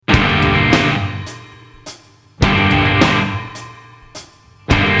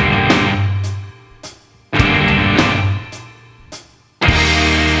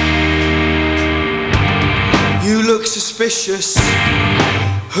suspicious.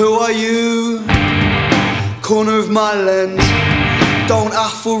 Who are you? Corner of my lens. Don't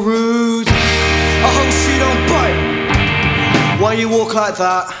act for rude. I hope she don't bite. Why you walk like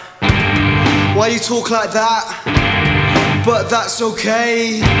that? Why you talk like that? But that's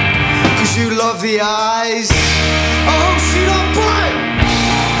okay, 'cause you love the eyes. I hope she don't bite.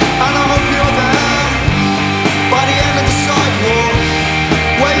 And I hope you're there by the end of the sidewalk,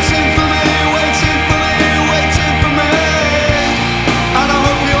 waiting for me, waiting for me, waiting for me. And I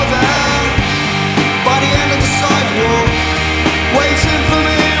hope you're there by the end of the sidewalk, waiting for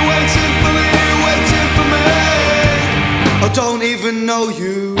me, waiting for me, waiting for me. I don't even know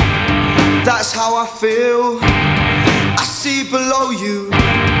you, that's how I feel. I see below you,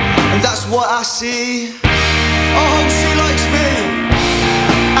 and that's what I see. I hope she likes me.